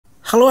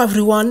Hello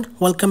everyone,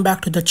 welcome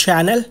back to the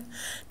channel.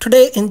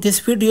 Today in this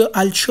video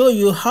I'll show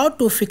you how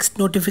to fix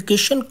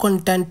notification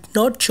content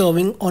not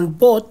showing on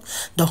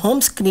both the home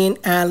screen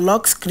and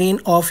lock screen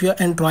of your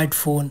Android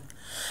phone.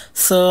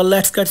 So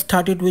let's get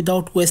started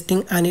without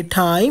wasting any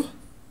time.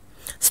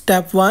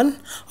 Step 1.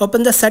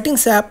 Open the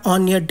settings app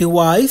on your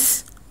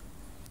device.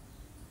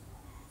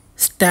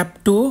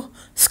 Step 2.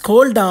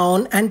 Scroll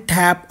down and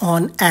tap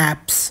on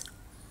apps.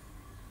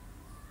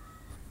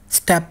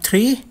 Step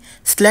 3.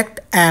 Select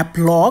app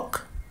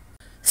lock.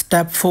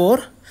 Step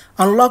 4.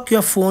 Unlock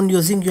your phone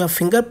using your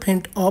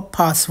fingerprint or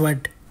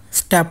password.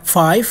 Step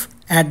 5.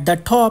 At the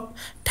top,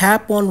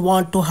 tap on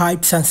want to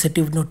hide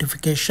sensitive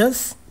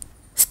notifications.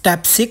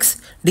 Step 6.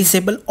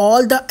 Disable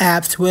all the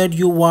apps where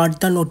you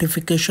want the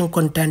notification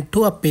content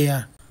to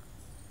appear.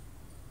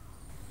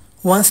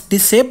 Once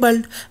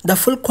disabled, the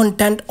full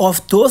content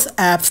of those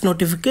apps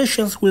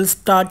notifications will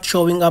start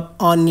showing up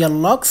on your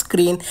lock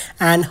screen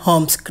and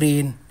home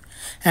screen.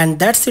 And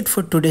that's it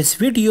for today's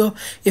video.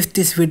 If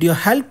this video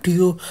helped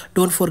you,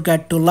 don't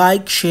forget to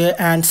like, share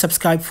and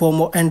subscribe for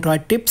more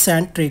Android tips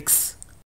and tricks.